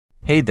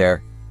Hey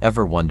there,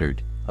 ever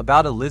wondered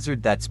about a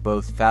lizard that's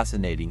both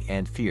fascinating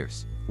and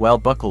fierce? Well,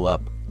 buckle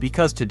up,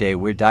 because today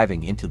we're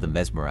diving into the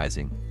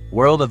mesmerizing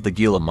world of the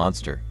Gila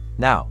monster.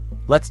 Now,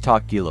 let's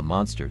talk Gila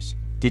monsters.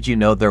 Did you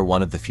know they're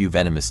one of the few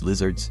venomous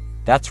lizards?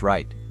 That's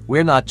right,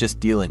 we're not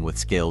just dealing with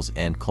scales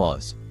and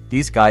claws.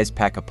 These guys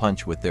pack a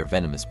punch with their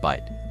venomous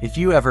bite. If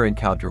you ever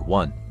encounter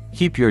one,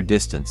 keep your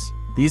distance.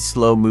 These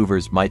slow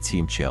movers might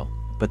seem chill,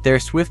 but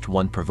they're swift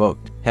when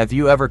provoked. Have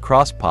you ever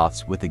crossed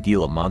paths with a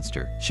Gila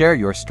monster? Share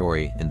your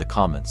story in the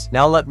comments.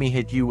 Now let me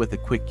hit you with a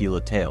quick Gila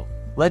tale.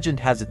 Legend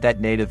has it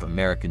that Native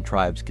American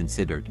tribes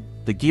considered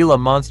the Gila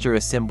monster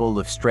a symbol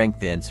of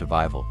strength and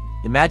survival.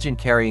 Imagine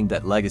carrying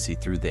that legacy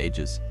through the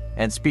ages.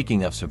 And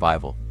speaking of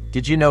survival,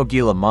 did you know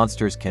Gila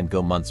monsters can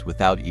go months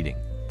without eating?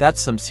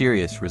 That's some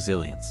serious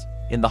resilience.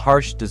 In the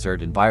harsh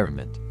desert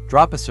environment,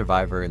 drop a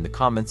survivor in the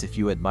comments if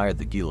you admire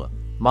the Gila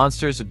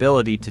monster's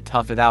ability to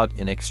tough it out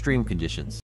in extreme conditions.